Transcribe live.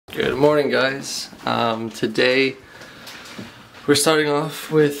Good morning, guys. Today we're starting off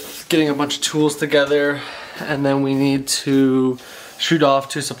with getting a bunch of tools together, and then we need to shoot off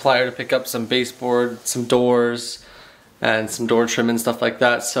to a supplier to pick up some baseboard, some doors, and some door trim and stuff like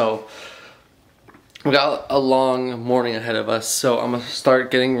that. So we got a long morning ahead of us. So I'm gonna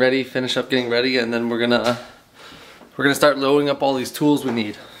start getting ready, finish up getting ready, and then we're gonna start loading up all these tools we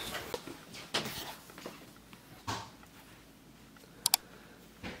need.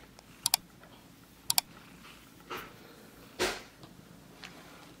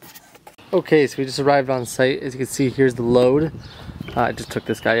 Okay, so we just arrived on site. As you can see, here's the load. I just took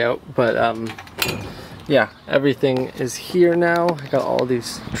this guy out, but yeah, everything is here now. I got all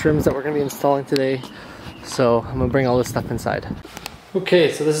these trims that we're gonna be installing today, so I'm gonna bring all this stuff inside.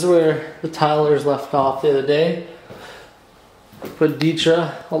 Okay, so this is where the tilers left off the other day. Put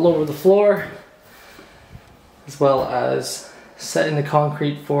Ditra all over the floor, as well as setting the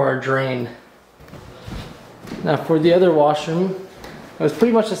concrete for our drain. Now for the other washroom, it was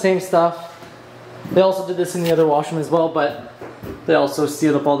pretty much the same stuff. They also did this in the other washroom as well, but they also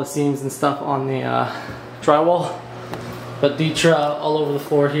sealed up all the seams and stuff on the drywall. But Ditra all over the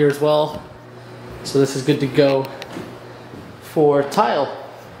floor here as well. So this is good to go for tile.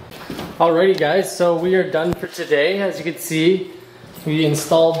 Alrighty guys, so we are done for today. As you can see, we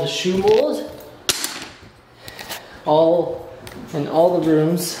installed the shoe mold in all the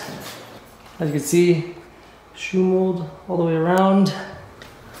rooms. As you can see, shoe mold all the way around,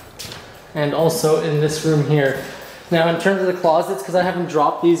 and also in this room here. Now in terms of the closets, because I haven't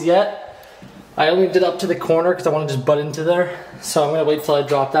dropped these yet, I only did up to the corner because I want to just butt into there. So I'm going to wait till I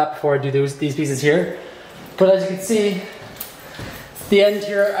drop that before I do these pieces here. But as you can see, the end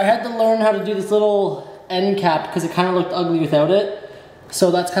here, I had to learn how to do this little end cap because it kind of looked ugly without it.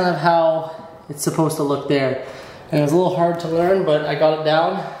 So that's kind of how it's supposed to look there. And it was a little hard to learn, but I got it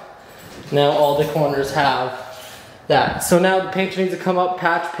down. Now all the corners have that. So now the painter needs to come up,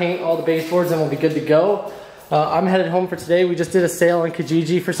 patch paint all the baseboards, and we'll be good to go. I'm headed home for today. We just did a sale on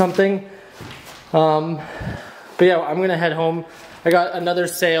Kijiji for something. But yeah, I'm gonna head home. I got another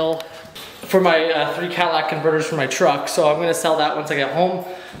sale for my 3 Cadillac converters for my truck, so I'm gonna sell that once I get home.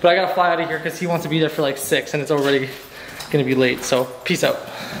 But I gotta fly out of here because he wants to be there for like 6 and it's already gonna be late, so peace out.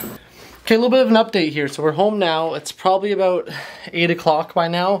 Okay, a little bit of an update here. So we're home now. It's probably about 8 o'clock by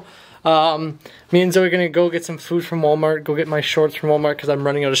now. Me and Zoe are gonna go get some food from Walmart, go get my shorts from Walmart because I'm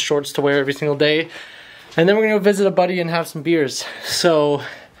running out of shorts to wear every single day. And then we're gonna go visit a buddy and have some beers. So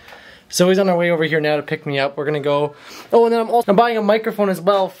Zoe's on our way over here now to pick me up. We're gonna go, oh, and then I'm buying a microphone as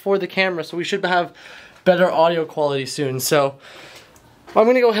well for the camera, so we should have better audio quality soon. So I'm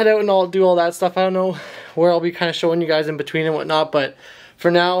gonna go head out and I'll do all that stuff. I don't know where I'll be kind of showing you guys in between and whatnot, but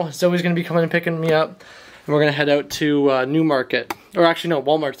for now, Zoe's gonna be coming and picking me up. And we're gonna head out to Newmarket. Or actually no,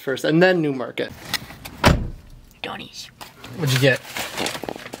 Walmart's first, and then Newmarket. Donnies. What'd you get?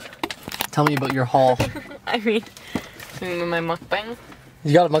 Tell me about your haul. I mean my mukbang.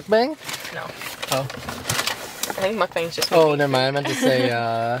 You got a mukbang? No. Oh. I think mukbang's just Oh, never mind. I meant to say,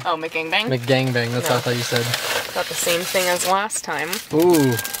 oh, McGangbang? McGangbang. That's what I thought you said. Not the same thing as last time.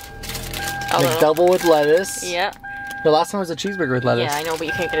 Ooh. McDouble with lettuce. Yeah. The last time was a cheeseburger with lettuce. Yeah, I know, but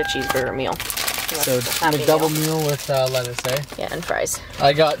you can't get a cheeseburger meal. So McDouble meal with lettuce, eh? Yeah, and fries.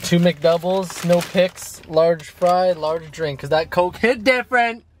 I got 2 McDoubles, no picks, large fry, large drink, because that Coke hit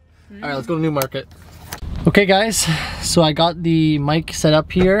different. Alright, let's go to Newmarket. Okay guys, so I got the mic set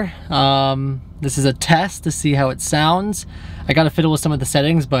up here. This is a test to see how it sounds. I gotta fiddle with some of the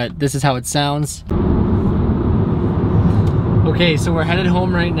settings, but this is how it sounds. Okay, so we're headed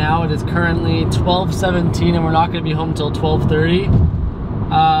home right now. It is currently 12:17 and we're not gonna be home till 12:30.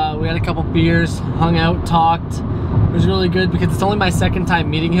 We had a couple beers, hung out, talked. It was really good because it's only my second time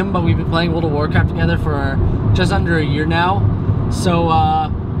meeting him, but we've been playing World of Warcraft together for just under a year now. So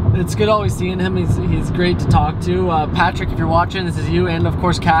it's good always seeing him. He's great to talk to. Patrick, if you're watching, this is you, and of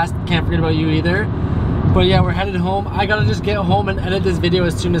course Cass, can't forget about you either. But yeah, we're headed home. I gotta just get home and edit this video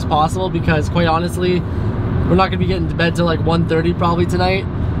as soon as possible because quite honestly, we're not gonna be getting to bed till like 1:30 probably tonight.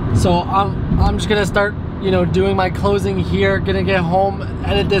 So I'm just gonna start, you know, doing my closing here, gonna get home,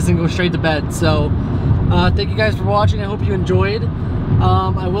 edit this, and go straight to bed. So thank you guys for watching. I hope you enjoyed.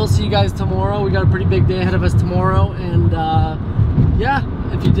 I will see you guys tomorrow. We got a pretty big day ahead of us tomorrow, and yeah,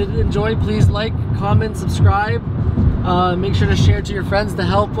 if you did enjoy, please like, comment, subscribe. Make sure to share to your friends to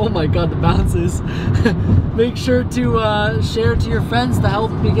help. Oh my god, the bounces. Make sure to share to your friends to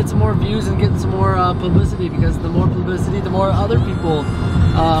help me get some more views and get some more publicity, because the more publicity, the more other people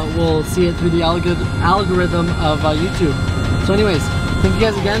will see it through the algorithm of YouTube. So anyways, thank you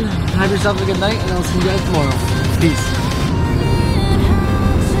guys again. Have yourselves a good night, and I'll see you guys tomorrow. Peace.